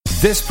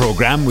This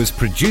programme was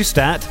produced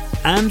at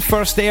and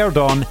first aired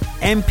on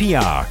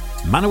MPR,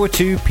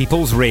 Manawatu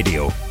People's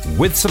Radio,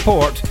 with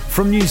support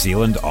from New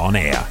Zealand On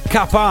Air.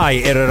 Ka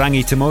pai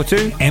Irarangi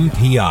Tamotu,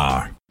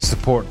 MPR.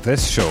 Support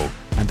this show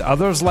and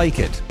others like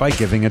it by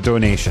giving a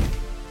donation.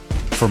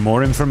 For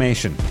more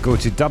information, go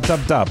to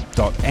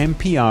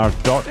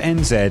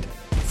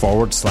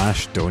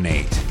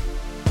www.mpr.nz/donate.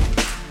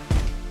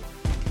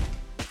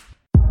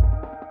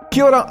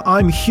 Kia ora,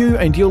 I'm Hugh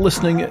and you're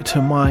listening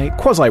to my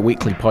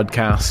quasi-weekly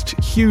podcast,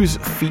 Hugh's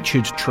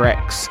Featured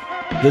Tracks.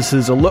 This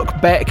is a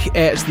look back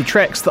at the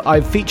tracks that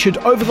I've featured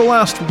over the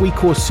last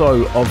week or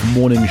so of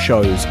morning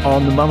shows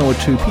on the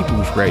Manawatu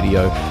People's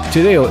Radio,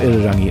 Te Reo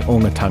Irirangi o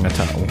ngā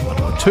Tangata o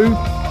Manawatu.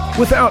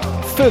 Without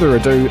further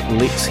ado,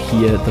 let's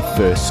hear the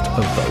first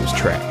of those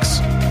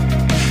tracks.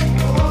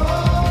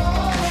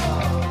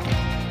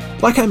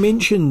 Like I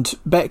mentioned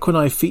back when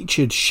I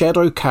featured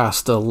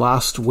Shadowcaster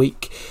last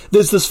week,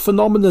 there's this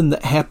phenomenon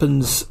that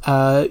happens,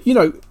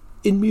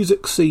 in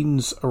music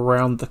scenes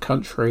around the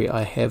country,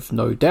 I have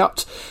no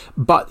doubt,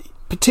 but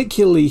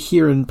particularly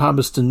here in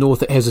Palmerston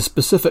North, it has a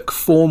specific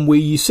form where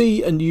you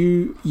see a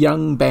new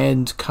young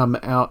band come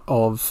out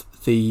of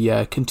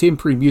the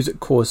contemporary music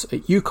course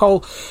at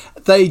UCOL.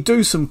 They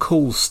do some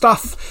cool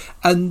stuff,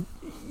 and,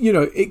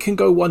 it can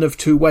go one of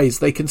two ways.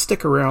 They can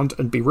stick around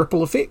and be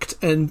ripple effect,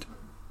 and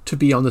to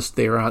be honest,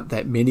 there aren't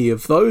that many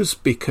of those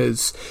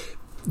because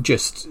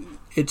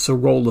it's a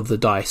roll of the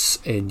dice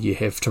and you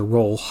have to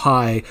roll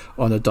high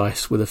on a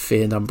dice with a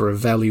fair number of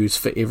values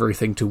for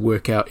everything to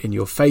work out in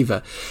your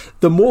favour.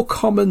 The more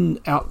common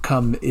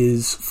outcome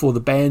is for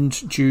the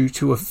band due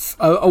to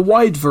a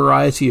wide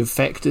variety of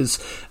factors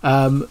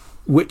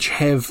which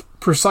have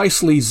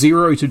precisely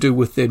zero to do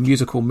with their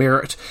musical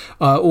merit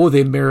or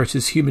their merit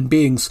as human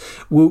beings,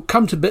 will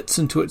come to bits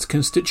into its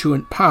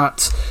constituent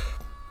parts.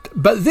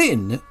 But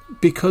then,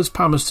 because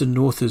Palmerston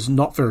North is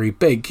not very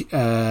big,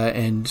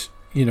 and,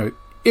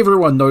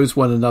 everyone knows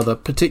one another,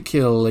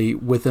 particularly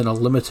within a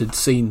limited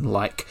scene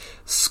like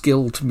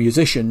skilled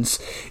musicians,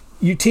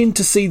 you tend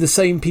to see the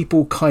same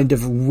people kind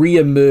of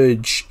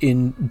re-emerge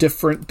in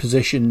different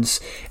positions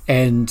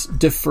and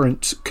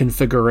different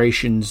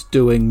configurations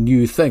doing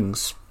new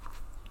things.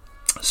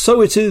 So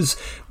it is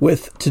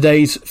with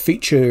today's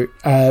featured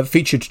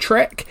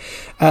track.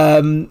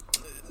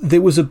 There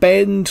was a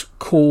band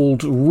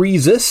called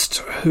Resist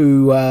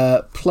who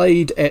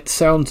played at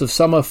Sounds of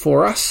Summer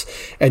for us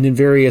and in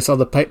various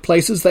other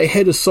places. They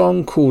had a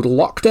song called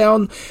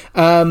Lockdown,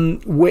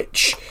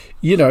 which,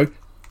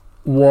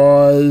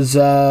 was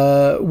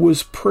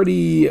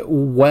pretty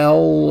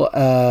well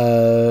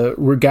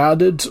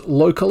regarded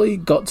locally,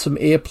 got some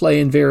airplay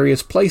in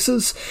various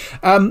places.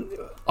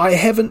 I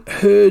haven't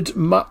heard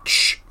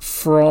much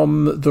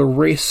from the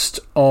rest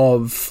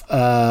of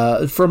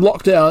from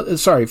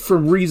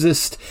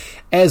Resist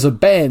as a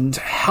band.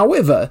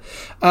 However,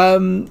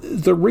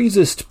 the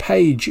Resist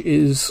page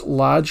is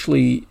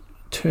largely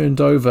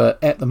turned over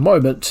at the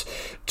moment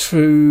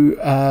to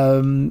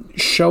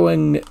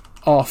showing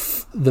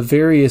off the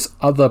various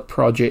other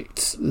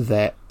projects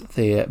that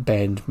their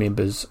band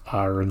members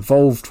are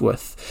involved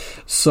with.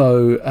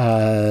 So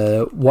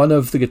one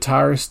of the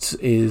guitarists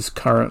is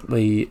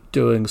currently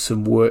doing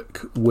some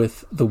work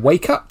with The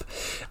Wake Up,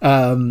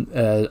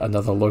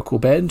 another local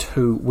band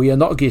who we are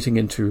not getting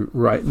into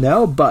right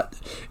now, but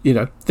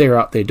they're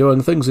out there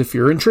doing things if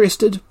you're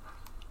interested.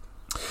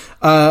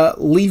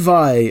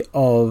 Levi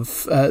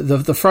of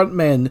the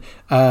frontman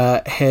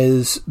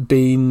has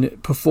been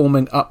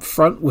performing up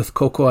front with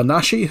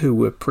Kokoanashi, who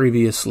were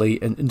previously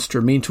an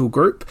instrumental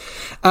group.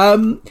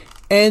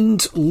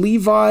 And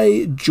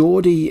Levi,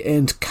 Geordie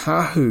and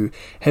Kahu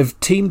have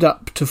teamed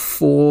up to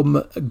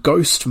form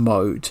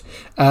Ghostmode,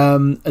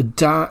 a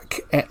dark,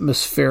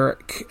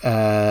 atmospheric,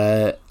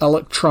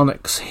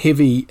 electronics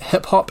heavy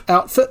hip-hop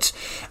outfit.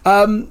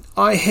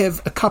 I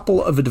have a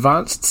couple of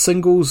advanced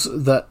singles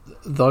that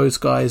those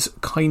guys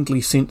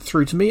kindly sent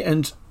through to me,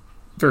 and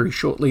very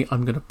shortly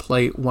I'm going to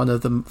play one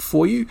of them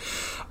for you.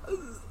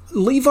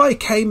 Levi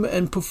came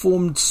and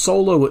performed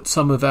solo at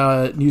some of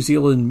our New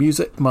Zealand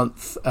Music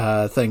Month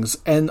things,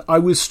 and I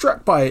was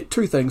struck by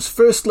two things.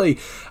 Firstly,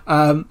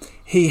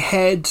 he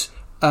had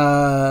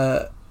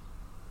a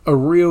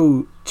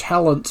real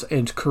talent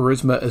and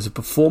charisma as a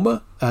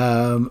performer,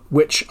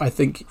 which I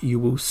think you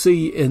will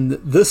see in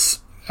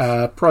this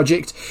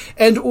project,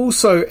 and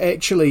also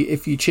actually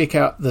if you check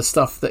out the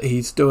stuff that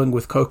he's doing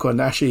with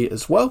Kokoanashi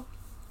as well.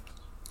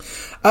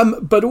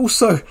 But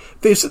also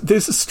there's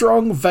a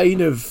strong vein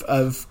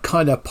of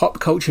kind of pop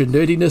culture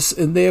nerdiness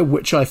in there,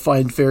 which I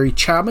find very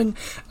charming.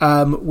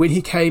 When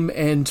he came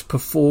and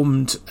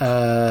performed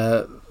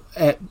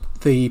at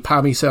the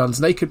Palmy Sounds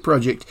Naked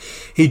project,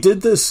 he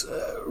did this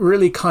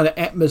really kind of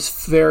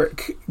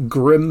atmospheric,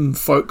 grim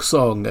folk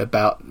song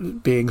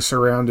about being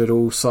surrounded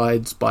all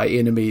sides by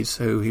enemies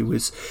who he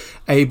was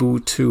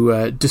able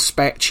to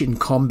dispatch in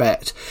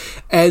combat.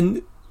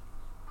 And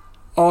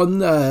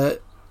on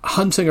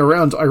hunting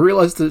around, I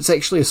realised that it's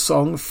actually a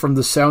song from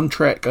the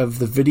soundtrack of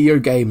the video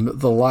game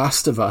The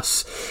Last of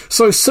Us.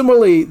 So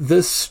similarly,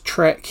 this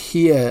track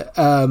here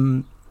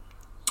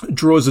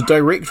draws a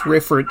direct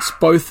reference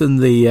both in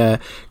the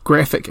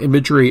graphic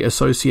imagery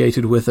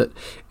associated with it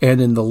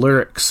and in the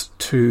lyrics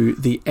to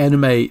the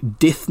anime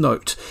Death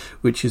Note,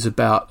 which is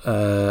about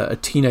a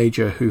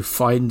teenager who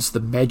finds the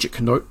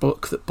magic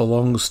notebook that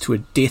belongs to a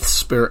death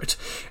spirit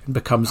and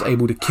becomes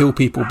able to kill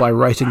people by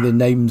writing their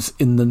names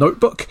in the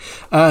notebook.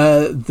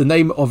 The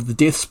name of the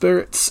death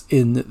spirits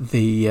in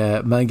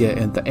the manga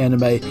and the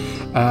anime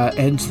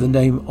and the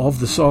name of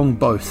the song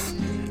both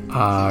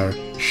are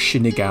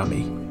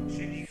Shinigami.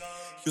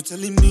 You're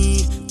telling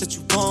me that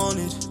you want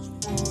it.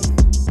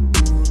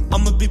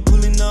 I'ma be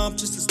pulling up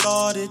just to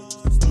start it.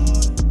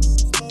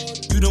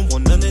 You don't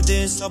want none of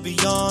this, I'll be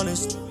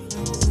honest.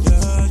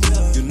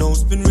 You know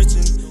it's been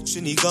written,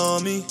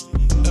 Shinigami.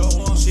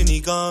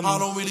 Shinigami. I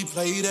don't really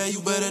play that, you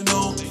better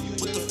know.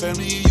 With the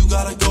family, you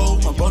gotta go.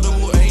 My brother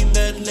will aim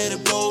that and let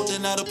it blow.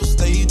 Then out up a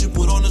stage and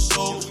put on a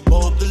show.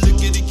 Pour up the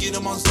liquor to get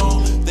them on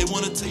song. They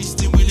wanna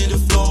taste it, we let it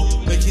flow.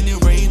 Making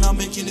it rain, I'm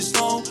making it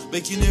snow.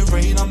 Making it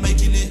rain, I'm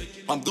making it.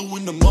 I'm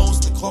doing the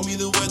most, they call me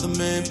the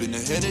weatherman. Been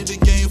ahead of the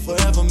game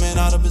forever, man.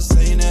 I'd have been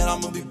saying that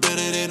I'ma be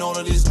better than all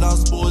of these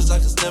lost boys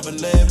like it's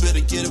Neverland.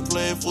 Better get a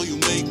plan before you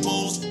make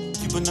moves.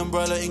 Keep an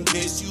umbrella in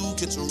case you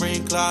catch a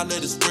rain cloud,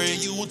 let it spray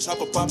you.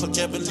 Chop a proper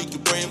cap and leak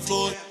your brain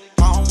fluid.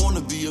 I don't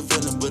wanna be a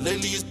villain, but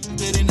lately it's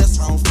fitting, that's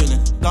how I'm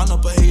feeling. Down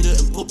up a hater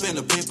and put pen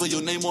to paper,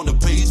 your name on the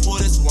page, boy,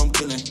 that's who I'm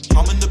killing.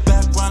 I'm in the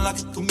background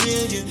like a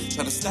chameleon,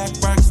 trying to stack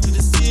racks to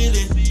the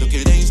ceiling. Look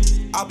at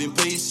age, I've been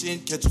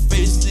patient, catch a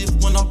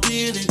facelift when I'm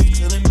peeling.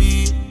 Telling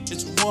me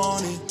that you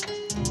want it,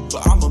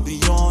 but I'ma be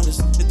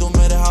honest, it don't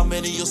matter how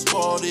many your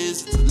squad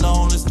is. It's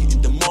alone, it's getting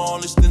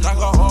demolished. Then I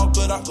got hard,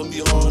 but I can be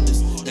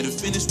heartless. And to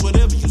finish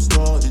whatever you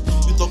started.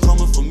 You thought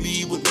coming for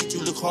me would make you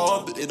look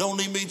hard, but it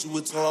only made you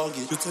a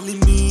target. You're telling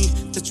me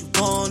that you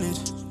want it.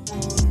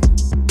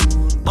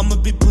 I'ma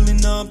be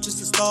pulling up just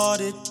to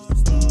start it.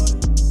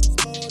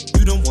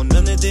 You don't want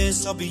none of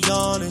this, I'll be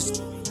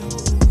honest.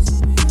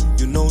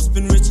 You know it's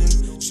been written,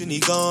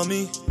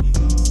 Shinigami.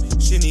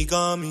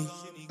 Shinigami.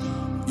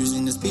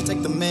 Using this beat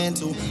like the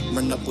mantle.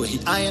 Run up with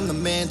heat, I am the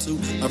man too.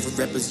 Other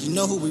rappers, you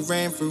know who we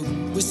ran through.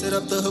 We set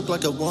up the hook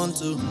like a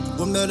 1-2.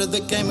 We'll murder the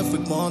game if we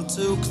want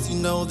to, cause you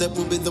know that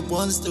we'll be the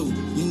ones to.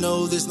 You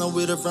know there's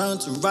nowhere to run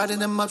to. Riding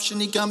them up,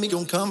 Shinigami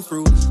gon' come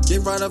through.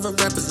 Get right over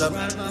rappers up.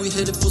 We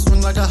hit it full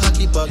swing like a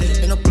hockey puck.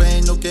 Ain't no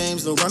playing, no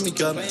games, no rummy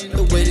cup.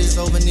 The wait is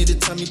over, need a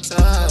tummy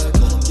tuck.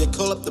 Yeah,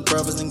 call up the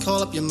brothers and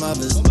call up your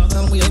mothers. Tell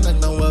them we ain't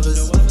like no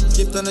others.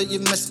 Give them that you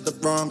messed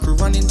with the wrong crew.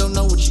 Running, don't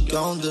know what you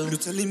gon' do. You're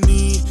telling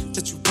me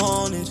that you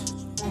want it.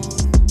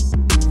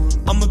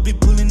 I'ma be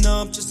pulling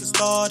up just to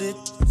start it.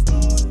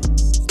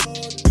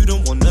 You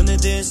don't want none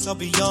of this, I'll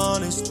be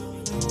honest.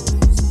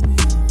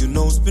 You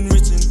know it's been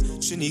written,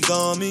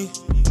 Shinigami.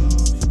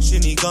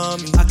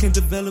 Shinigami. I can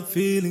develop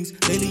feelings.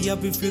 Lately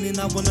I've been feeling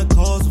I wanna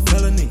cause a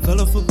felony. Fell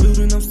off a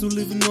building, I'm still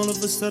living. All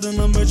of a sudden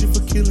I'm urging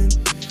for killing.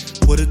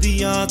 What are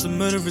the odds of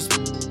murderous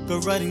go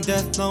writing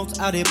death notes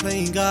out here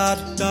playing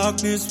God?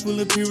 Darkness will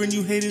appear and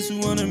you haters who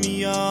wanna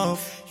me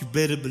off. You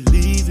better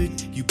believe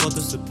it, you brought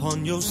this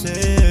upon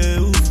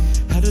yourself.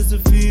 How does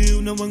it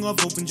feel knowing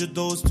I've opened your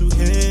doors to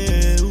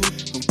hell?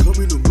 I'm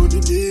coming, I'm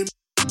running in.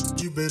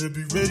 You better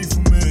be ready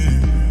for me.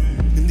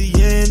 In the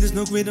end, there's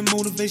no greater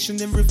motivation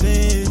than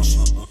revenge.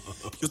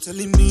 You're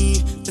telling me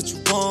that you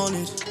want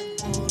it.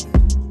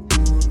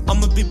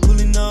 I'ma be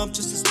pulling up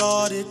just to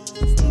start it.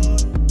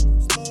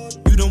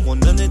 You don't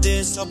want none of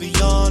this, I'll be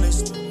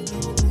honest.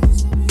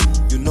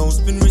 You know it's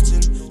been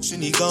written,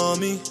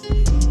 Shinigami.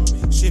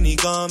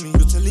 Shinigami.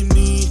 You're telling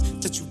me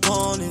that you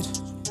want it.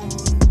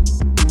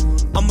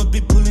 I'ma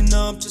be pulling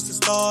up just to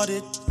start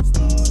it.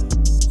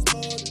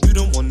 You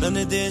don't want none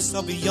of this,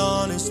 I'll be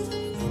honest.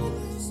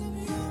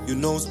 You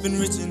know it's been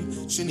written,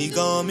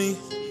 Shinigami.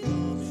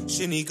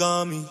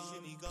 Shinigami.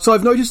 So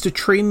I've noticed a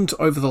trend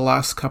over the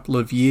last couple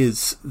of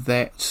years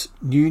that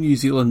New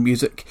Zealand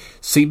music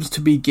seems to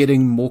be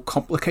getting more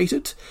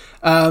complicated.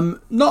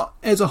 Not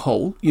as a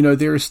whole, you know,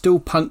 there are still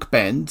punk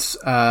bands,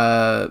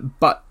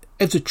 but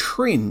as a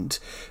trend,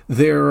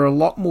 there are a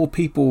lot more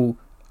people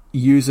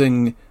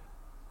using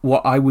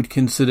what I would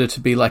consider to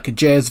be like a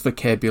jazz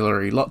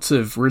vocabulary. Lots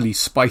of really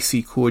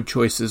spicy chord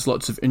choices,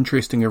 lots of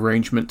interesting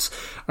arrangements,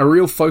 a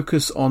real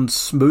focus on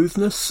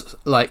smoothness,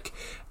 like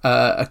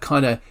a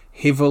kind of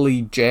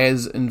heavily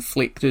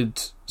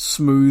jazz-inflected,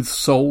 smooth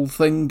soul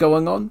thing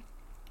going on.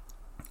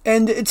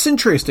 And it's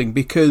interesting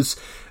because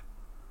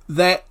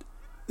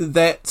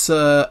that's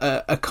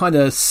a kind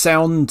of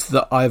sound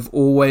that I've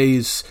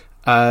always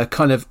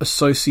kind of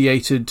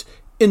associated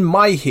in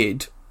my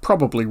head,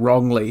 probably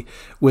wrongly,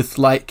 with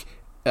like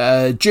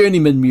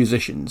journeyman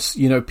musicians,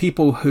 you know,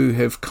 people who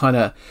have kind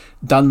of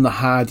done the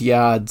hard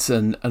yards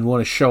and want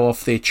to show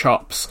off their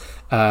chops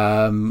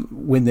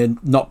when they're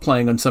not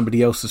playing on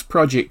somebody else's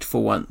project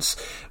for once.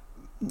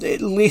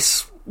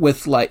 Less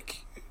with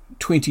like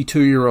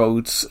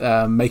 22-year-olds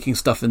making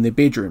stuff in their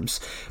bedrooms.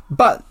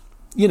 But,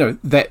 you know,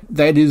 that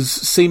is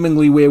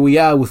seemingly where we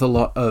are with a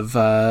lot of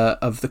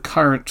the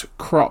current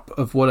crop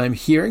of what I'm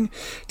hearing.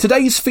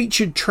 Today's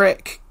featured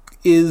track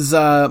is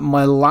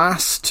my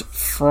last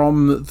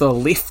from the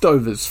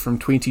leftovers from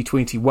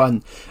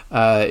 2021.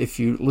 If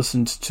you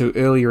listened to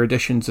earlier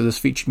editions of this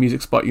featured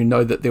music spot, you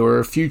know that there were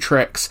a few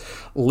tracks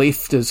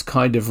left as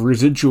kind of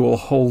residual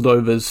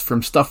holdovers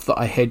from stuff that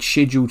I had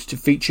scheduled to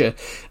feature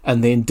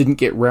and then didn't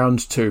get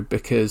round to,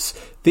 because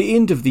the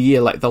end of the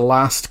year, like the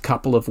last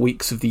couple of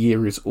weeks of the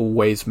year, is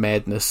always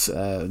madness,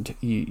 and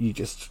you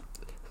just,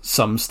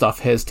 some stuff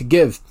has to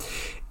give.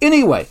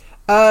 Anyway,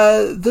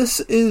 this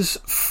is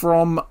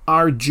from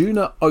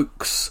Arjuna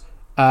Oaks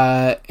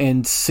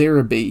and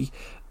Serebii.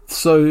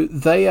 So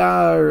they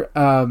are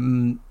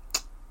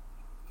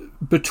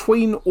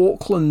between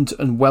Auckland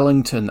and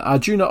Wellington.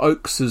 Arjuna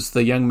Oaks is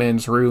the young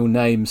man's real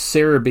name.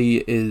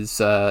 Serebii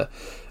is a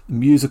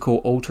musical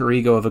alter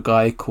ego of a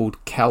guy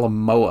called Callum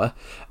Moa.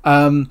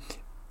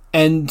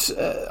 And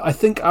I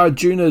think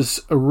Arjuna's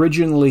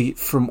originally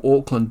from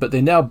Auckland, but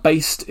they're now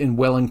based in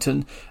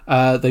Wellington.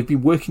 They've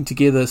been working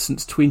together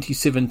since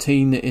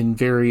 2017 in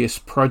various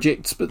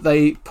projects, but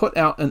they put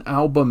out an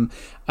album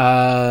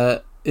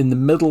in the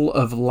middle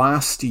of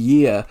last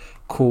year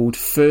called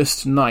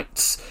First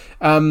Nights,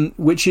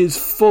 which is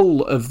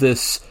full of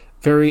this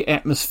very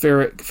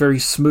atmospheric, very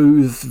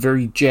smooth,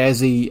 very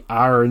jazzy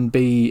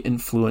R&B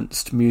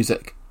influenced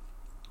music,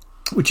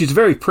 which is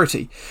very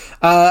pretty.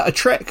 A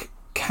track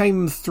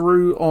came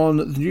through on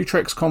the New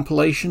Tracks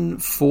compilation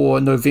for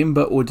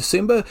November or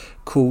December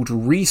called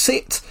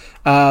Reset,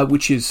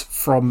 which is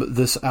from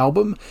this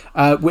album,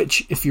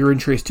 which, if you're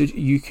interested,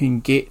 you can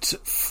get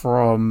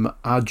from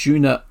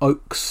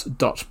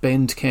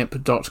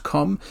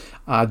arjunaoaks.bandcamp.com.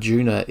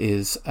 Arjuna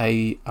is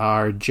Arjuna,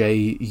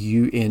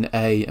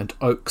 and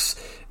Oaks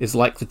is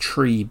like the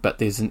tree, but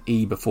there's an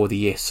E before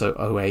the S, so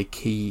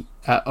Oakes.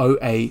 The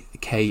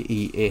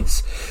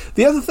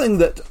other thing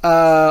that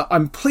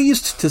I'm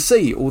pleased to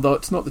see, although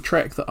it's not the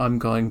track that I'm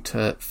going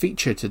to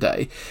feature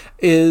today,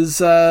 is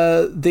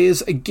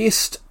there's a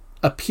guest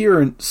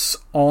appearance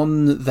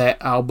on that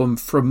album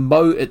from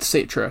Mo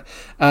Etc.,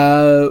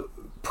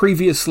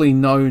 previously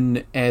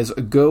known as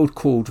a girl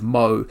called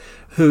Mo,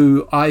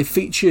 who I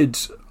featured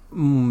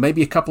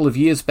maybe a couple of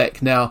years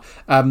back now.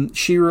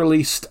 She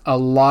released a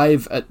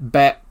Live at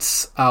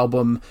Bats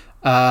album,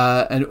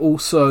 and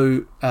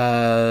also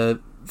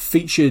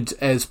featured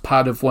as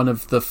part of one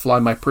of the Fly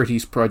My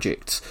Pretties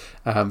projects.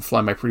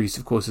 Fly My Pretties,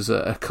 of course, is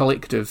a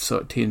collective, so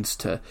it tends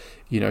to,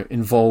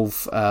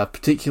 involve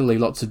particularly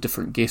lots of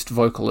different guest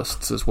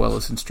vocalists as well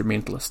as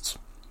instrumentalists.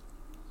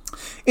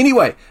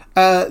 Anyway,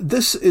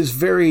 this is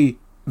very,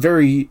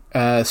 very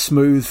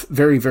smooth,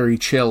 very, very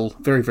chill,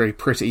 very, very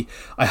pretty.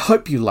 I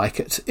hope you like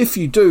it. If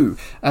you do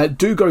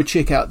go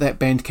check out that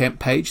Bandcamp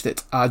page.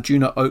 That's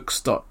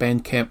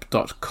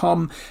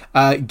arjunaoaks.bandcamp.com.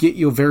 Get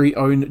your very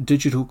own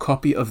digital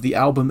copy of the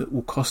album. It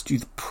will cost you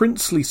the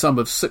princely sum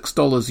of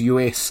 $6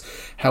 US,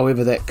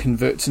 however that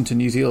converts into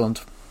New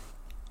Zealand.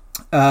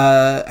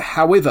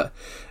 However,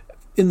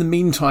 in the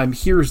meantime,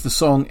 here is the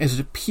song as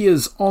it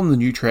appears on the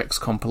New Tracks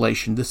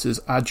compilation. This is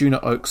Arjuna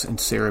Oaks and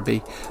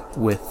Serebii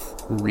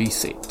with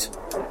Reset.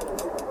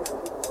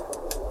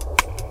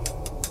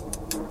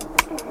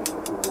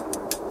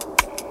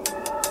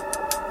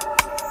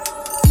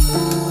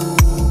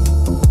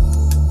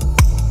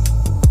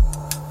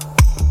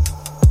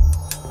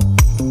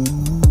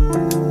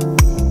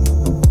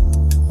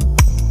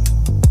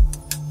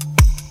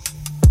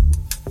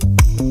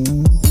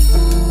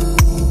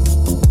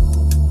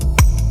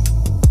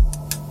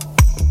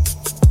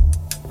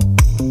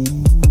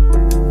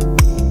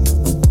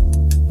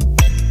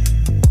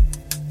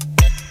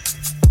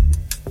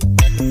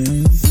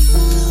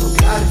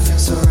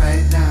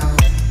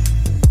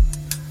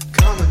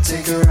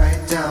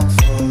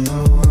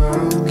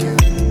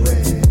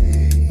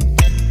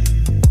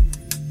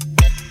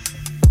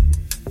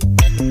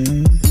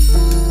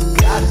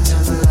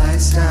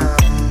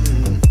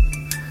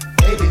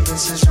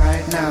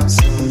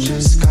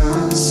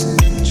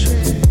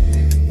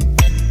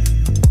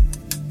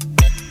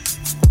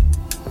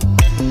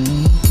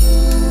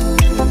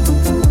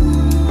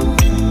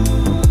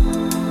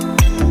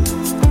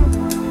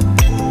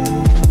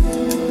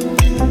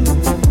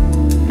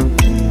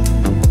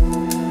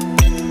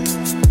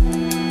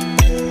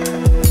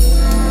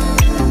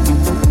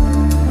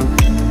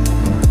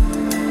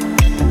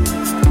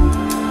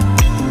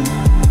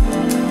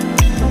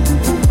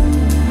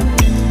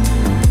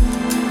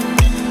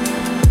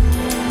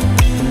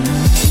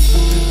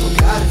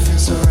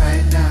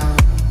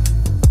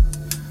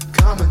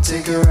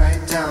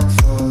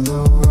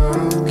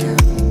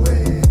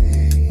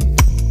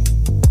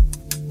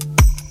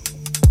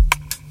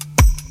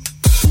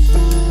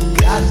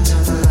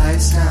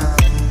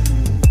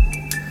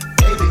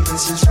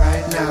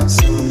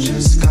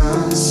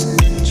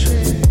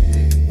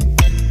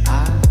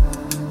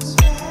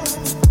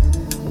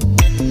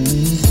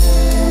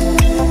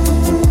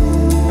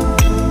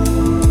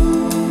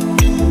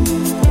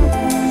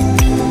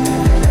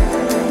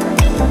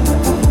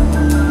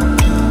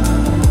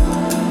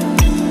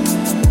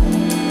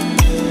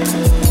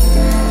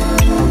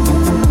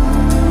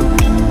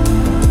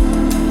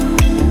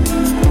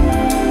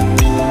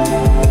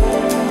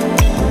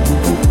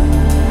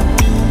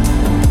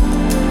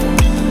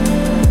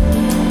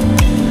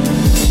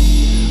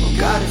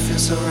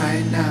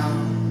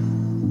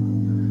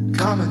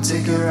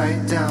 take it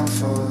right down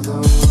for the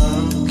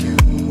world can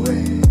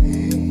wait.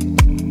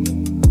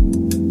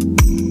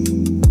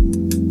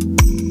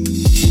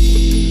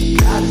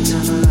 Gotta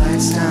turn the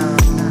lights down.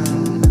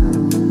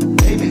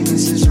 Baby,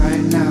 this is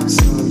right now,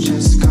 so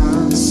just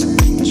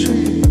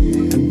concentrate.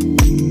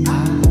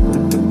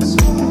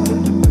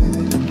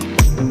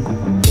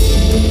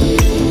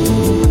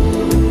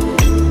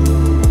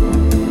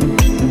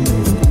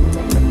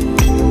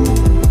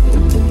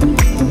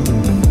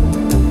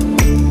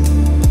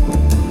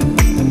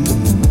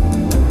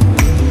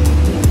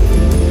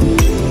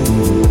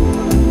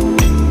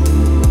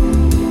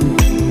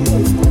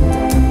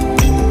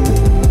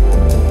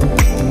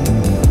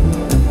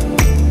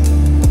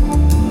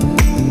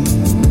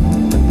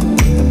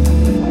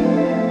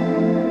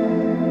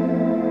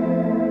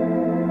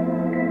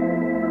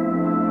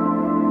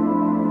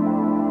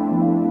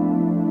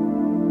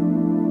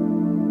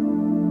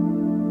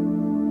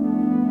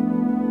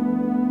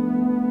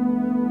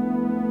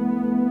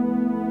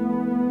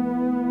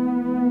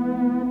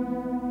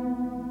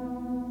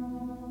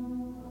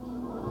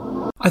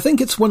 I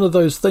think it's one of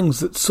those things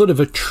that's sort of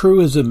a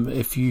truism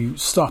if you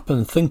stop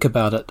and think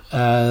about it,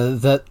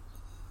 that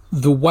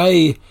the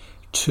way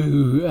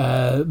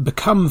to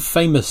become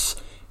famous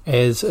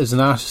as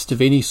an artist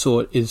of any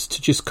sort is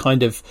to just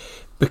kind of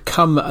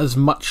become as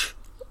much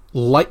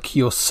like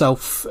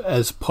yourself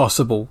as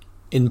possible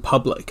in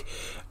public,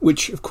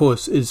 which of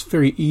course is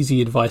very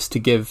easy advice to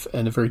give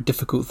and a very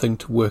difficult thing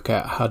to work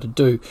out how to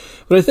do.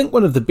 But I think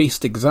one of the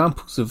best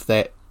examples of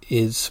that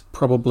is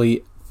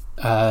probably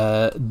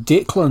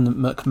Declan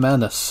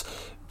McManus,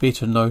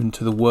 better known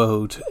to the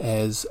world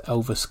as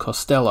Elvis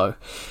Costello.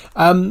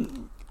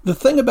 The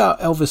thing about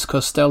Elvis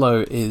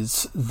Costello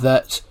is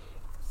that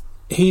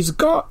he's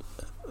got,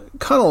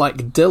 kind of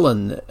like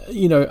Dylan,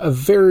 a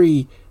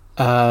very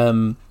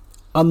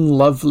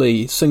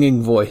unlovely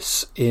singing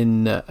voice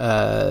in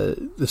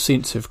the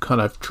sense of kind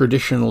of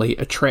traditionally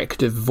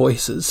attractive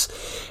voices.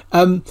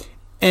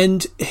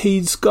 And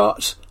he's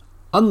got,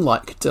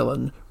 unlike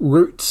Dylan,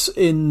 roots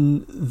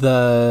in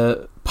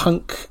the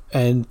punk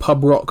and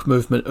pub rock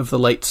movement of the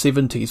late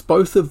 70s,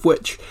 both of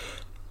which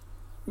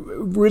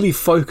really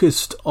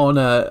focused on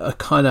a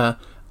kind of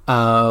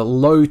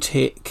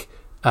low-tech,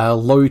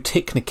 low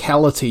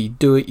technicality,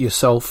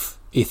 do-it-yourself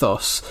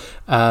ethos.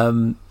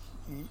 Pub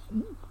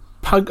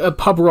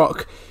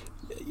rock,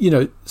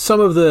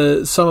 some of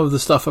the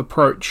stuff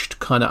approached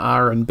kind of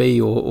R&B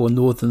or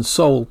Northern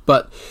Soul,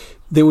 but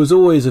there was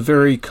always a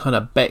very kind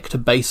of back to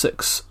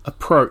basics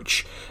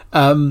approach.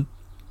 And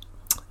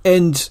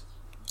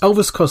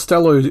Elvis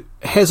Costello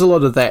has a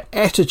lot of that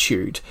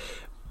attitude,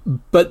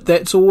 but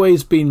that's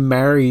always been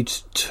married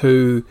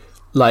to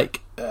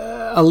like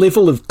a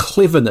level of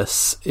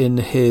cleverness in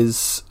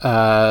his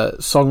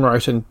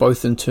songwriting,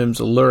 both in terms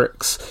of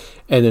lyrics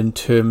and in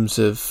terms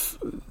of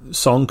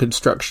song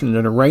construction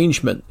and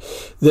arrangement,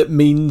 that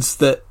means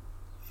that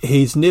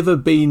he's never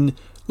been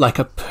like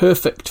a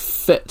perfect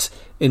fit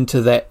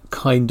into that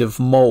kind of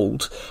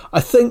mould.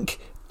 I think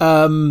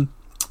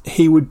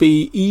he would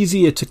be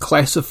easier to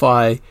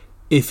classify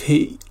if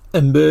he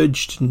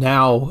emerged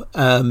now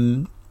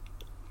in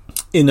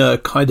a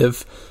kind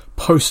of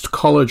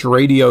post-college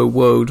radio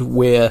world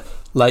where,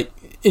 like,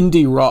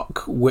 indie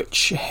rock,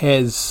 which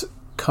has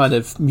kind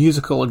of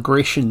musical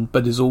aggression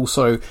but is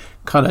also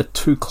kind of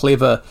too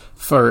clever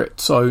for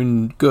its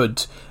own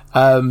good,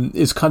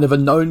 is kind of a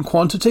known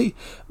quantity.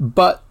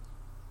 But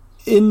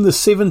in the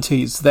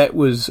 70s, that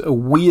was a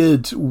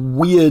weird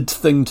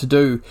thing to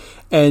do,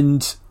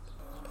 and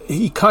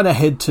he kind of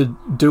had to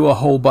do a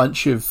whole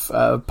bunch of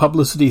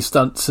publicity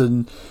stunts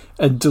and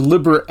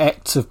deliberate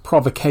acts of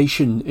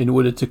provocation in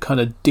order to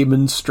kind of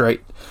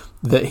demonstrate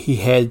that he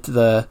had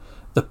the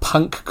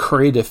punk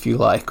cred, if you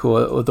like,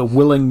 or the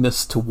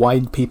willingness to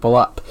wind people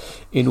up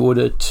in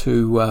order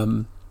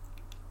to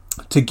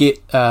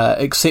get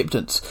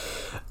acceptance.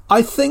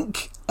 I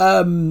think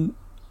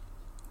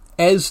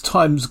as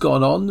time's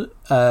gone on,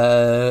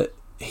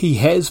 he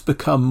has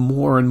become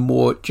more and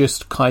more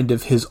just kind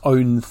of his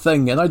own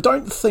thing. And I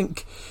don't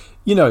think,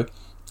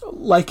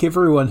 like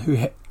everyone who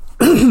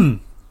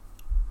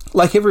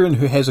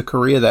has a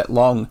career that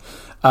long,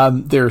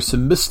 there are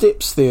some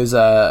missteps. There's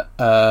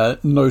a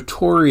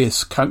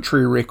notorious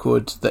country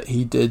record that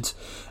he did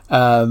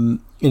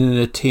in an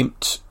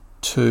attempt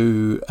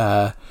to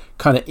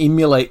kind of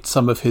emulate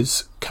some of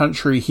his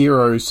country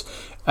heroes,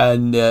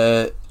 and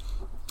it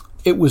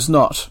was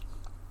not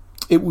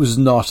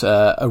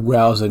a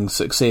rousing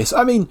success.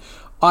 I mean,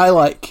 I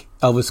like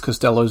Elvis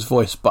Costello's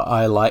voice, but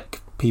I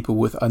like people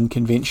with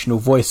unconventional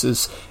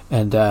voices,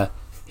 and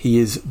he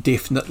is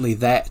definitely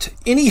that.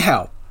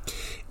 Anyhow,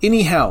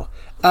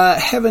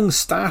 having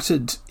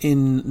started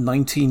in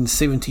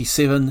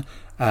 1977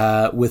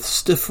 with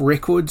Stiff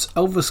Records,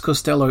 Elvis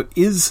Costello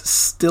is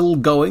still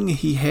going.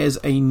 He has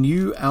a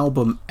new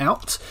album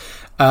out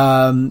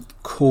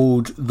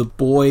called The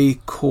Boy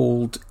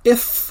Called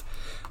If.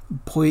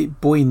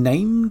 Boy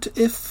Named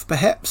If,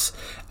 perhaps.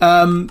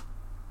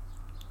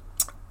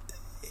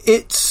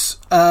 It's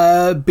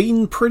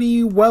been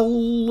pretty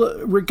well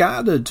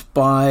regarded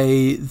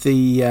by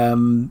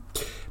the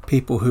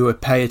people who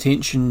pay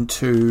attention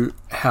to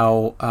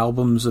how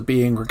albums are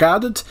being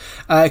regarded.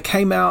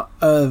 Came out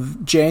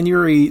of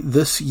January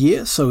this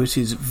year, so it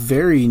is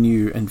very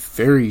new and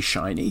very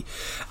shiny.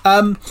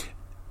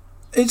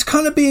 It's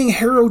kind of being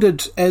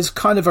heralded as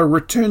kind of a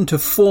return to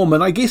form,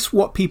 and I guess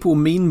what people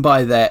mean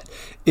by that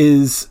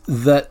is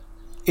that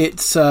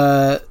it's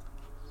a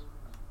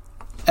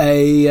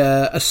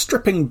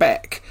stripping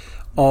back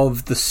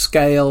of the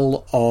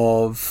scale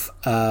of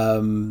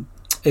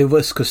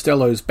Elvis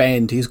Costello's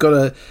band. He's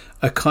got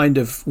a kind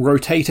of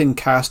rotating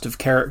cast of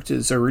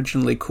characters,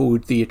 originally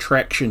called the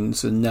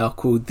Attractions and now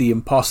called the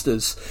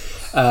Impostors,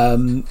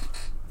 down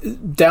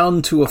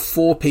to a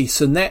 4-piece,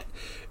 and that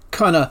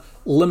kind of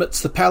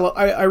limits the palette.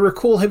 I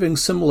recall having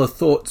similar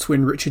thoughts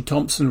when Richard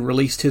Thompson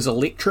released his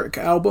Electric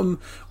album,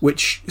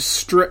 which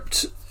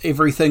stripped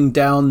everything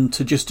down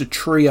to just a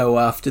trio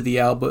after the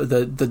album,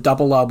 the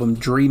double album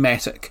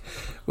Dreamatic,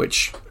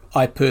 which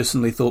I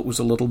personally thought was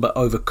a little bit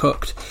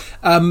overcooked.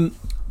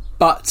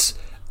 But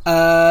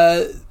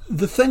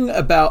the thing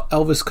about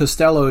Elvis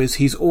Costello is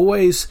he's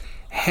always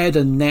had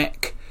a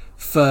knack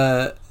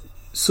for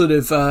sort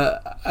of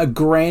a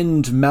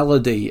grand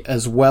melody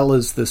as well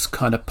as this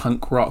kind of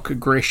punk rock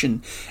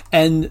aggression,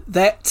 and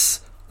that's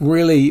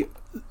really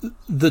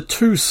the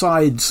two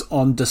sides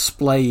on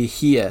display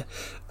here.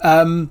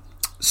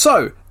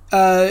 So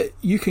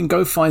you can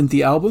go find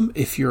the album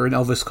if you're an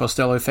Elvis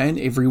Costello fan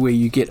everywhere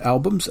you get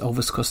albums.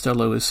 Elvis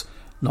Costello is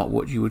not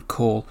what you would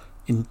call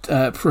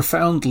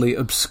profoundly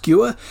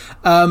obscure.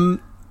 The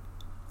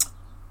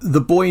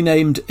Boy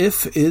Named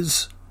If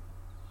is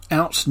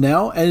out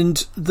now,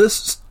 and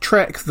this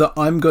track that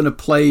I'm going to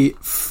play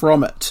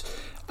from it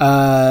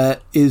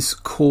is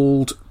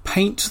called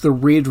Paint the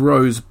Red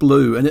Rose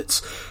Blue, and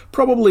it's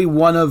probably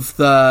one of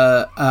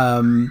the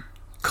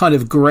kind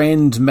of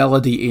grand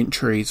melody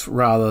entries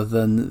rather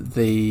than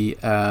the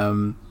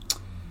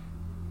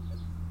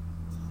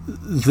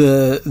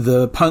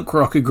punk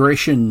rock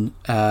aggression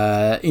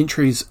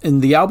entries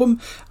in the album.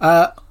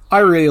 I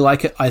really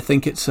like it. I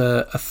think it's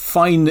a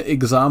fine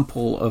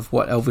example of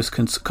what Elvis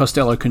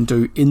Costello can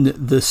do in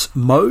this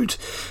mode.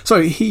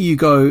 So here you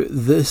go.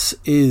 This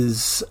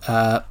is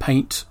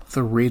Paint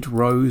the Red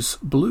Rose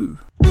Blue.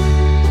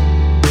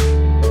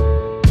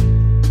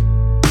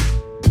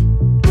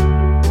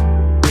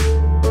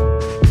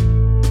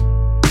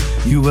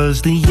 You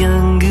was the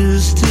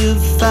youngest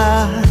of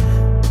 5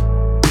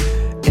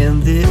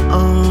 and the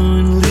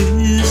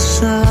only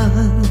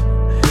son.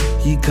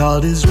 He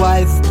called his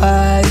wife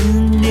by a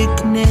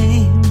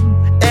nickname,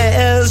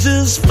 as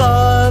his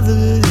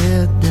father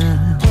had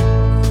done.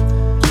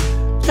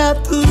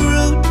 Not the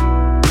root,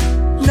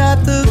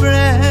 not the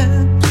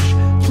branch,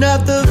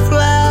 not the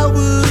flower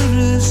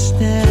to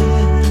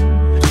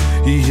stand.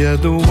 He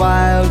had the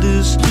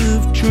wildest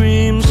of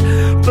dreams,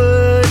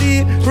 but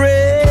he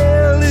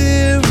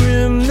rarely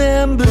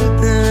remembered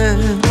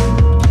them.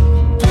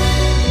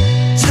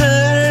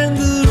 Turn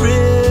the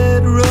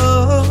red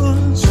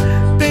rose,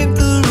 paint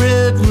the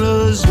red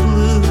rose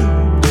blue.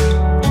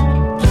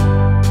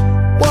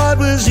 What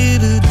was he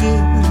to do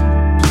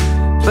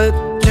but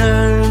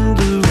turn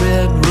the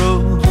red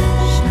rose?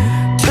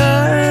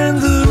 Turn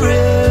the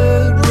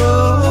red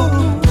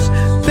rose,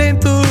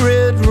 paint the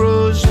red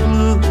rose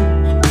blue.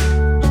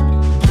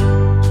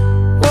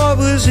 What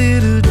was he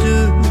to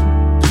do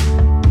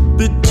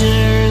but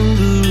turn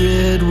the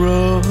red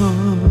rose?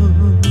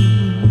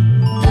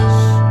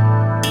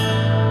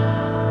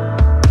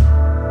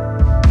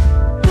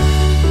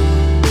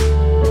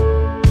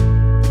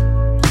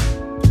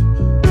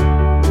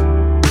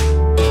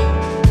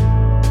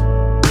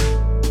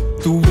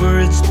 The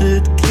words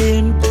that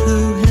came to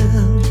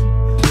him,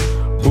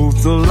 both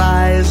the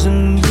lies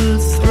and the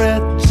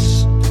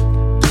threats,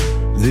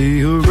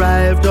 they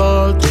arrived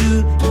all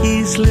too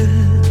easily,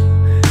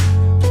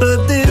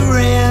 but they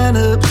ran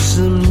up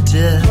some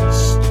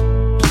debts.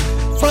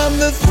 From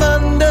the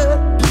thunder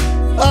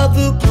of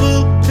the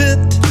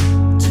pulpit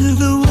to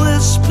the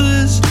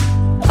whispers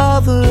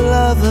of a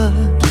lover,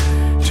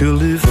 till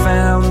he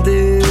found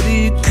that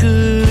he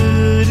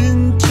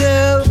couldn't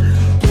tell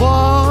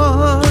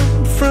one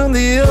from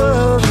the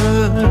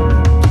other.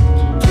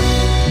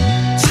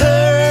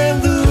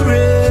 Turn the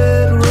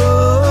red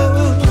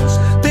rose,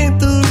 paint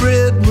the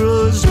red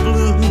rose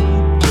blue.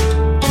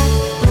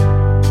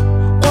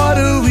 What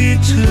are we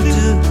to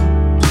do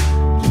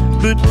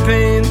but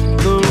paint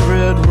the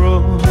red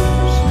rose?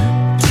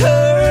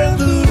 Turn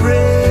the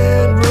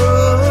red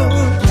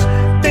rose,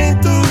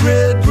 paint the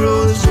red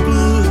rose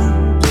blue.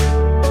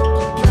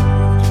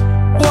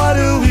 What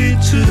are we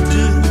to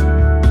do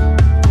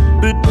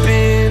but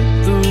paint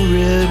the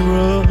red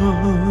rose?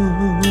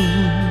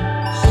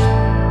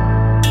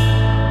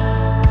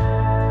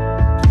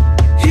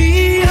 He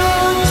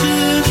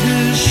hunted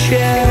his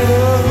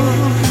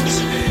shadows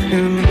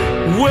and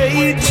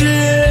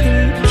waited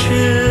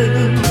until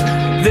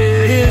they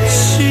had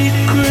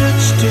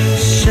secrets to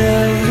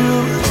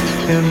sell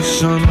and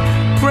some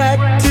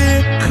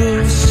practical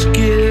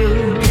skill.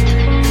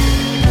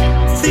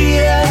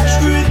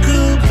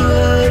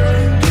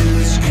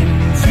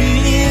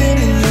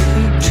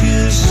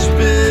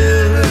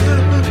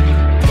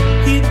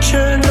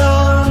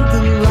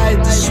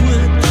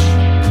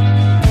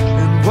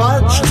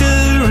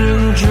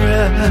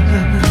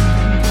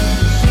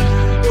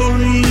 Oh,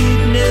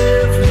 you'd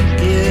never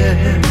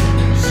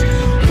guess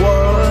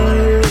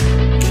what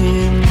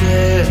came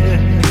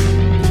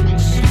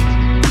next,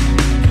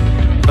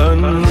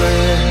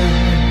 unless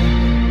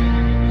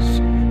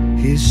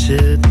he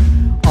said,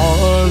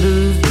 all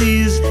of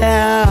these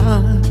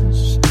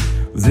hours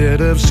that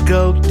I've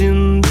skulked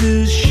in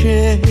the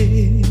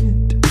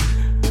shade,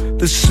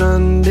 the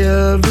sun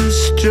never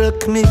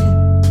struck me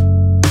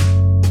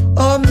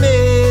or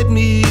made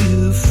me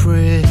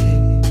afraid.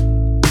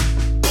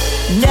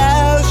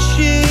 Now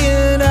she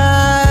and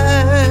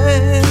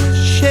I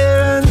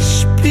share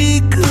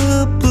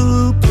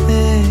unspeakable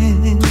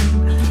pain.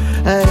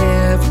 I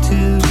have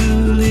to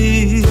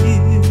believe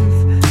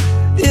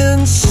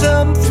in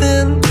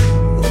something,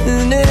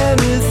 in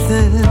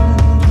everything.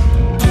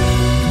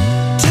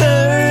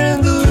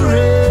 Turn the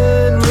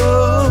red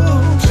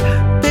rose,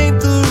 paint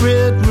the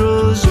red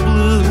rose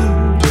blue.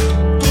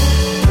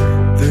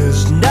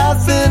 There's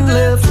nothing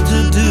left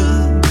to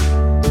do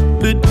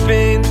but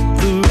paint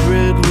the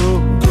red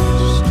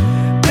rose.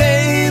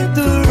 Paint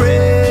the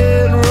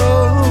red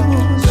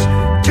rose,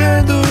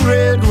 turn the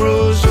red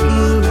rose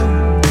blue.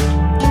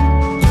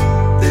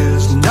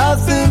 There's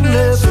nothing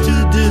left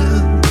to do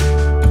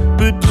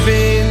but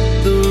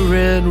paint the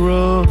red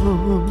rose.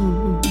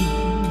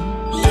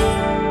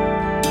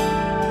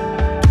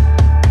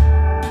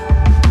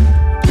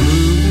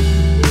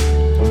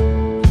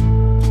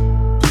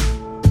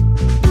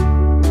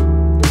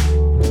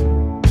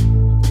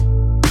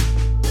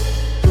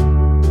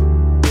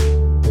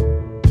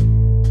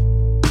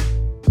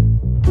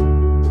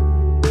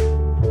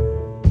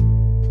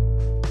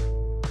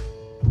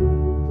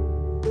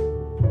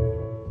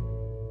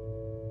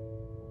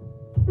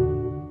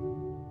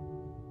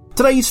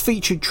 Today's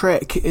featured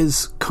track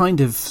is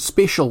kind of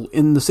special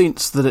in the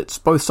sense that it's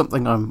both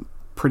something I'm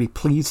pretty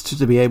pleased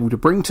to be able to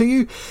bring to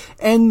you,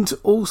 and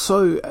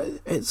also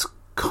it's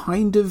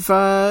kind of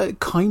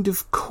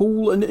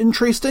cool and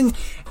interesting,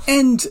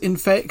 and in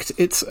fact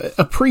it's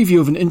a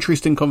preview of an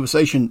interesting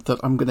conversation that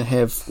I'm going to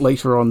have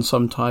later on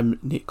sometime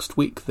next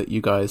week that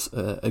you guys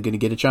are going to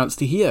get a chance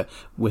to hear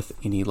with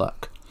any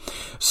luck.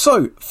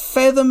 So,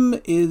 Fathom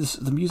is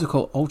the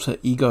musical alter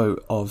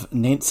ego of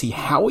Nancy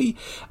Howie.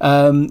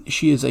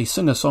 She is a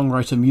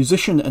singer-songwriter,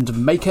 musician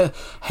and maker,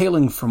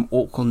 hailing from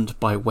Auckland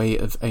by way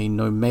of a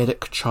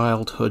nomadic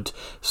childhood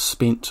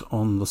spent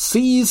on the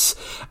seas.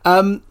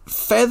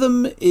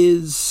 Fathom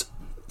is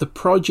the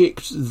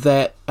project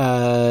that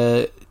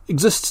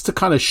exists to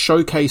kind of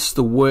showcase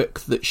the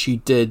work that she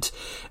did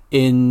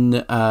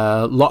in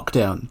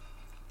lockdown.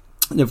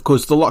 And of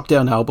course, the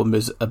Lockdown album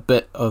is a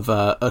bit of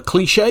a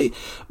cliche,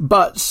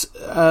 but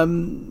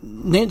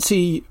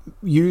Nancy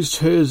used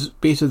hers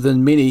better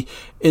than many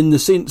in the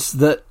sense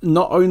that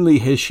not only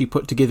has she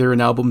put together an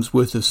album's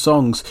worth of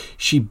songs,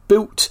 she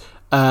built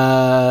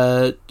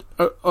around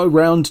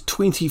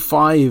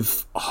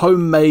 25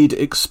 homemade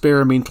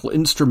experimental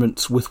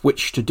instruments with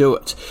which to do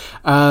it.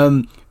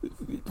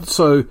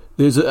 So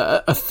there's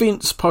a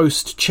fence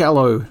post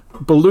cello,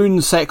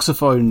 balloon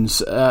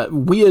saxophones,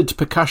 weird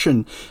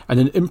percussion, and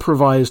an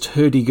improvised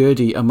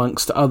hurdy-gurdy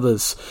amongst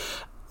others.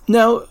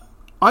 Now,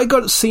 I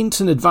got sent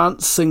an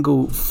advance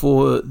single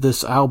for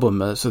this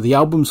album. So the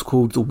album's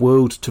called The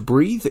World to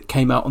Breathe. It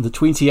came out on the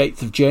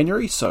 28th of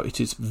January, so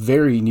it is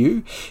very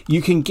new.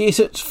 You can get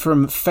it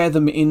from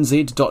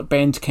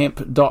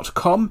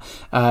fathomnz.bandcamp.com.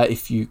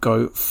 If you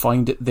go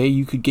find it there,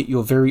 you could get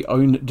your very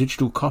own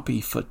digital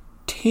copy for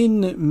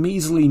 10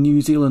 measly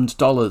New Zealand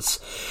dollars.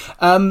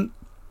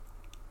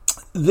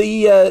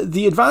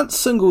 The advance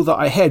single that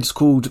I had is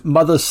called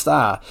Mother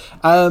Star,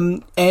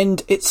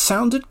 and it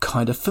sounded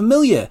kind of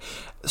familiar.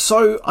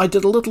 So I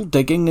did a little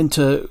digging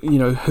into,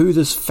 who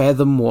this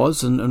Fathom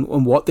was and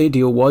what their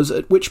deal was,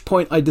 at which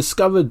point I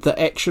discovered that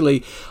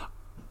actually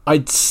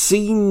I'd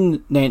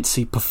seen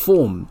Nancy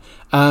perform.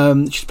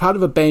 She's part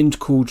of a band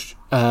called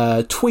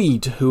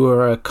Tweed, who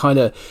are a kind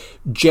of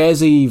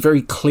jazzy,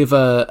 very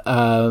clever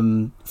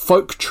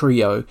folk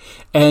trio,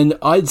 and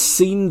I'd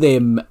seen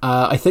them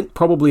I think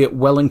probably at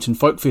Wellington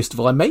Folk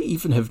Festival. I may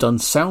even have done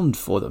sound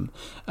for them.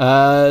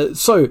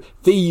 So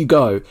there you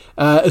go.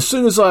 As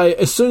soon as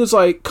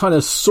I kind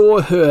of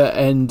saw her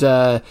and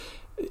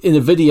in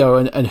a video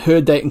and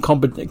heard that in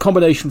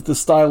combination with the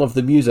style of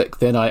the music,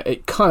 then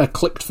it kind of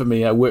clicked for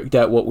me. I worked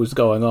out what was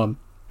going on.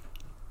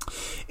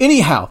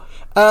 Anyhow,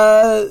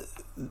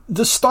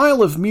 the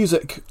style of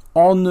music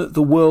on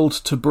The World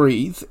to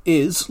Breathe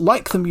is,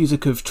 like the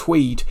music of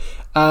Tweed,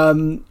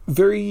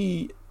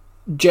 very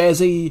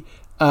jazzy,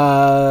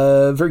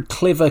 very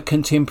clever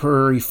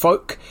contemporary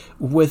folk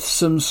with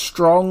some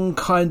strong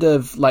kind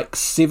of like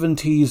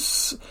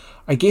 70s,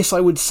 I guess I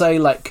would say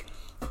like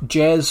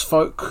jazz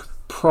folk,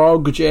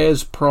 prog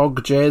jazz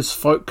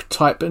folk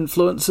type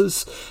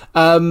influences.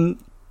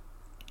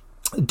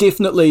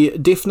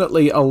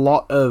 Definitely a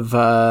lot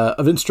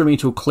of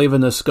instrumental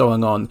cleverness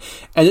going on,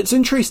 and it's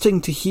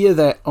interesting to hear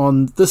that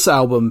on this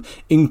album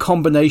in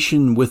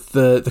combination with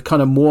the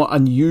kind of more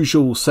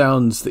unusual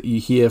sounds that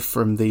you hear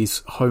from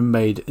these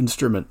homemade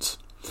instruments.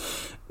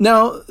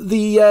 Now,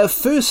 the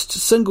first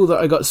single that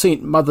I got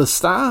sent, Mother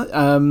Star,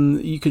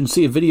 you can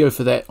see a video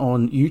for that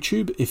on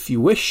YouTube if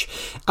you wish.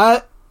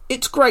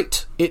 It's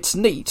great. It's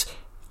neat.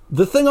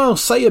 The thing I'll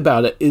say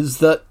about it is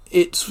that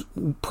it's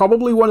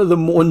probably one of the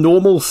more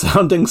normal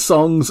sounding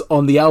songs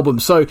on the album.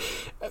 So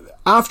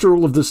after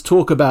all of this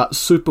talk about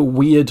super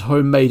weird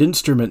homemade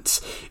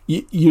instruments,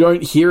 you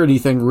don't hear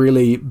anything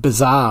really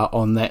bizarre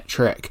on that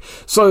track.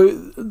 So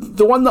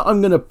the one that I'm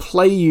going to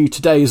play you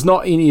today is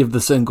not any of the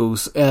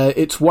singles.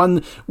 It's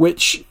one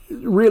which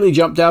really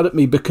jumped out at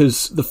me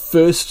because the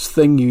first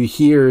thing you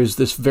hear is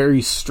this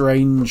very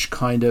strange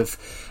kind of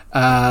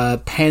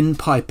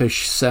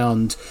panpipish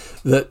sound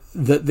that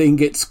then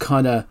gets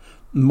kind of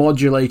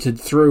modulated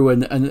through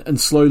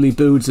and slowly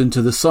builds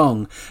into the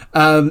song.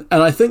 And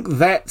I think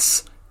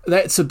that's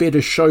a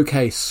better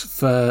showcase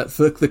for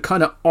the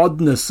kind of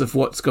oddness of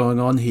what's going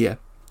on here.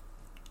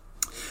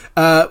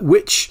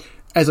 Which,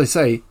 as I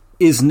say,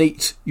 is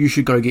neat. You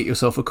should go get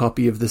yourself a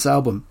copy of this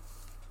album.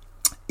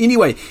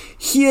 Anyway,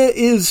 here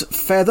is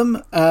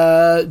Fathom.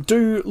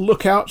 Do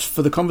look out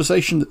for the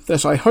conversation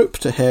that I hope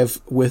to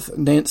have with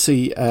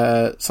Nancy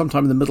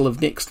sometime in the middle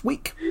of next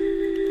week.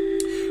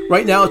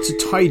 Right now, to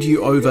tide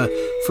you over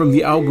from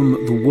the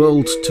album The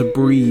World to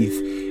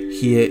Breathe,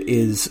 here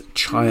is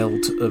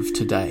Child of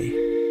Today.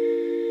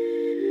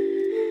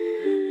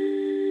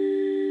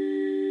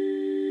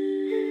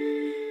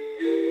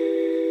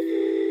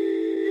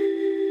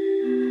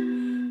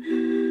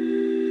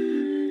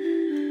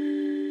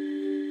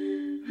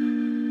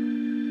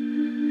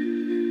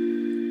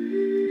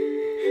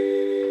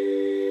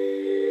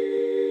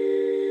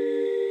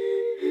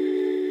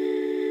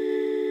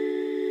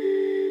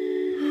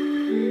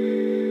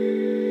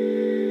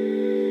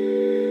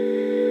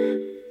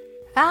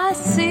 I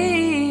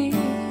see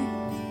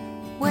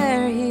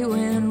where he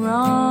went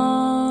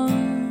wrong.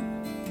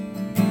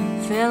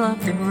 Fell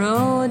off the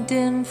road,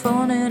 didn't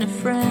phone in a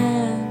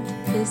friend.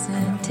 His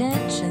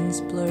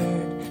intentions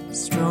blurred,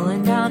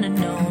 strolling down to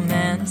no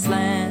man's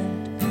land.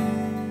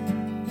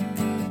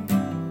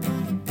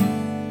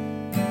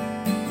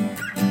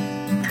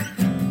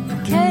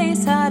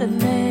 Case I'd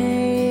have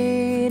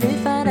made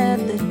if I'd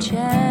had the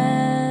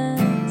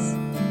chance.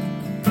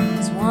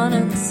 Was one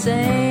and the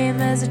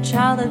same as a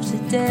child of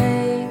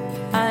today.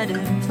 I'd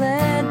have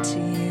pled to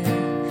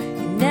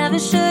you. You never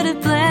should have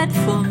bled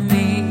for me.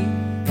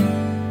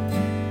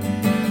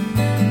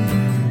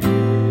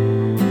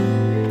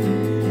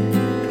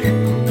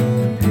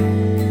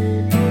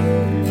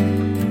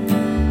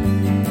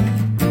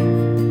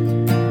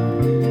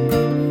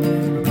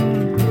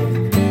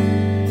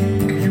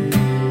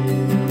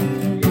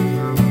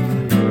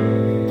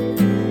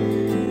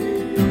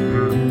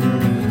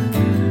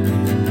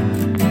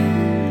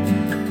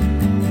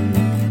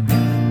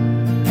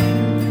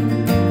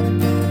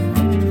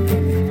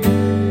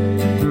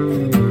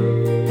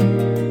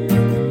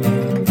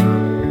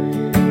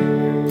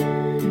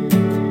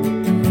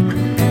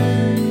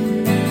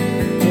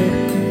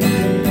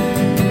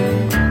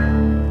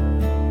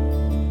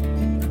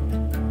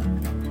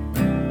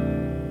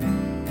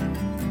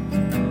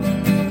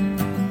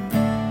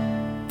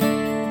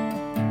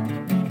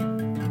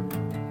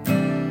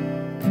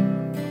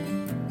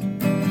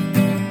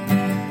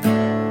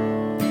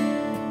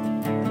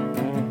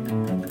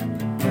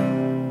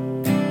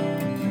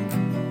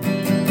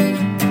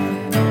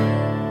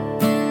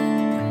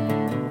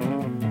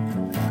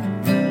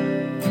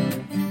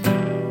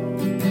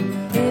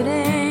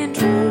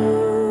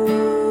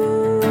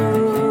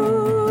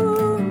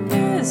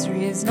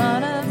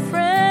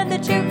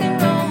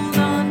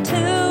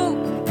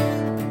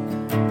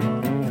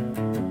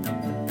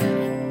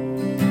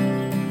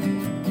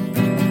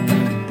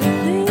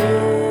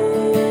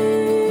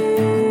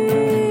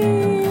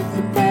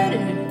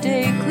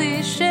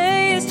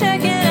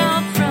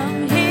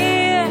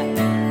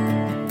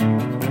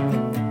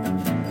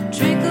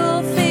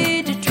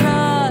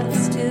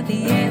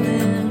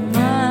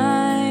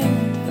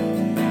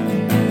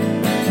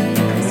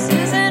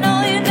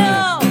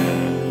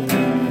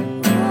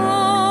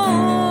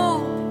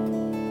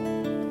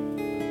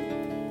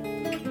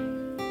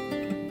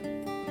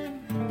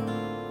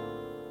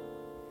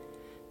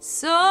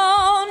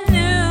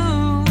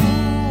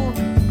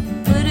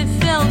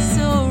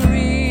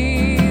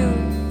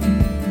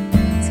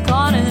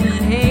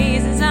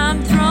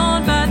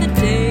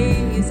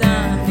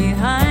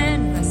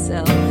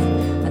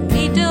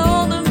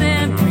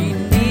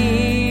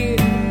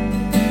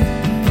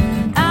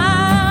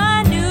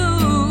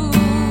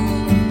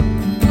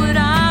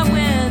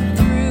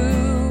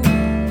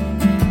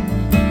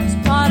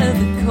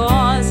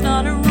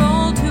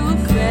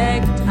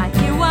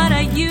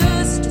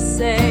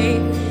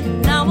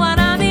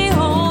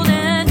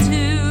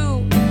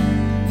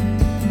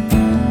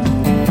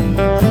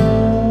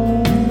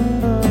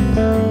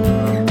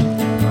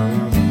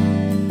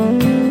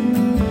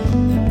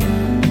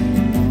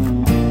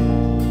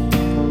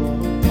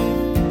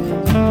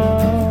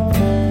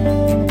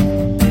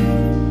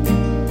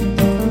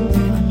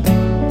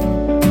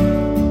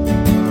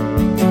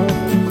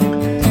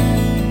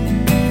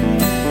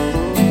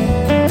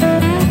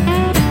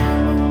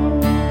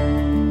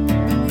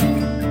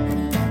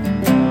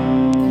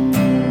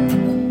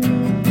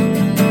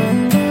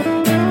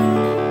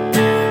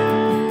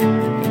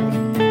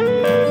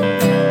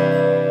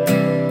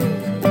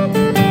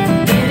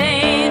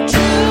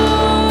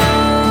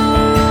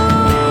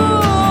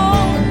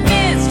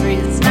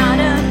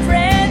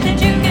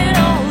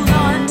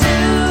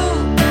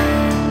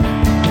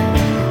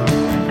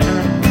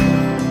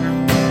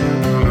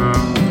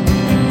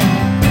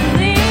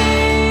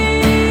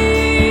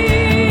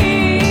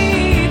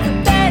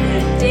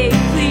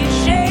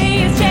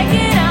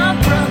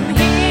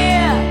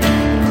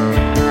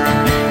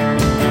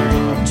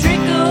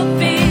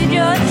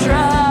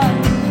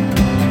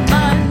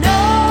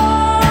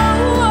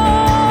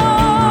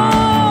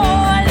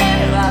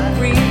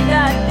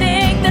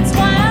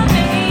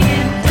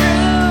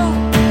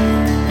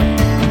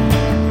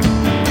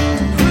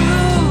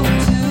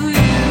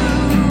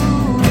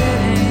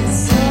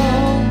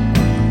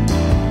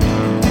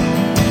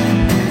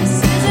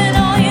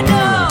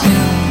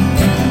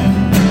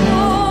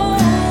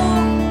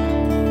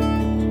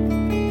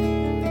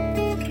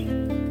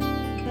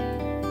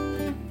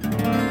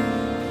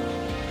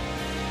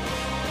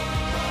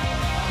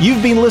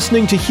 You've been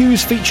listening to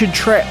Hugh's Featured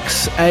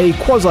Tracks, a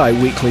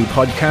quasi-weekly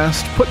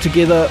podcast put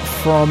together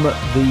from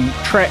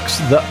the tracks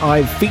that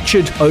I've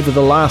featured over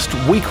the last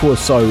week or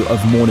so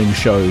of morning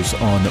shows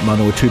on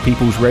Manawatu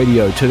People's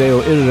Radio, Te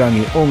Reo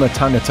Irirangi o ngā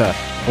tangata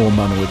o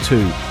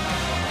Manawatu.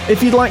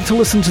 If you'd like to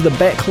listen to the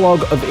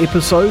backlog of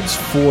episodes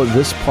for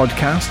this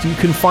podcast, you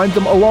can find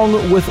them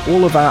along with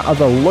all of our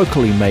other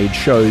locally made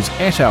shows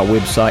at our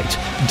website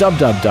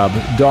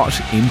www.mpr.nz.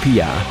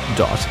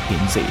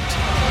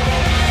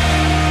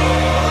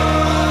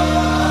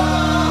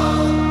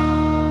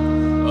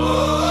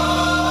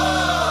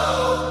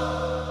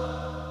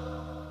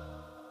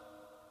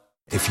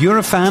 If you're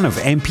a fan of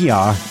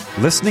NPR,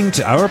 listening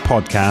to our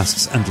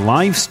podcasts and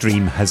live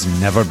stream has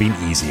never been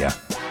easier.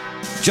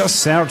 Just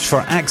search for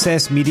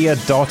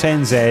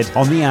accessmedia.nz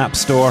on the App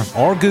Store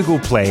or Google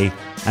Play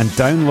and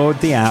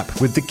download the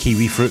app with the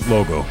kiwi fruit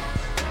logo.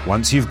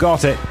 Once you've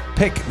got it,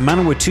 pick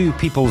Manawatu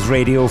People's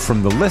Radio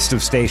from the list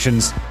of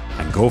stations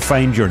and go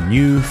find your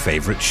new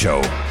favourite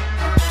show.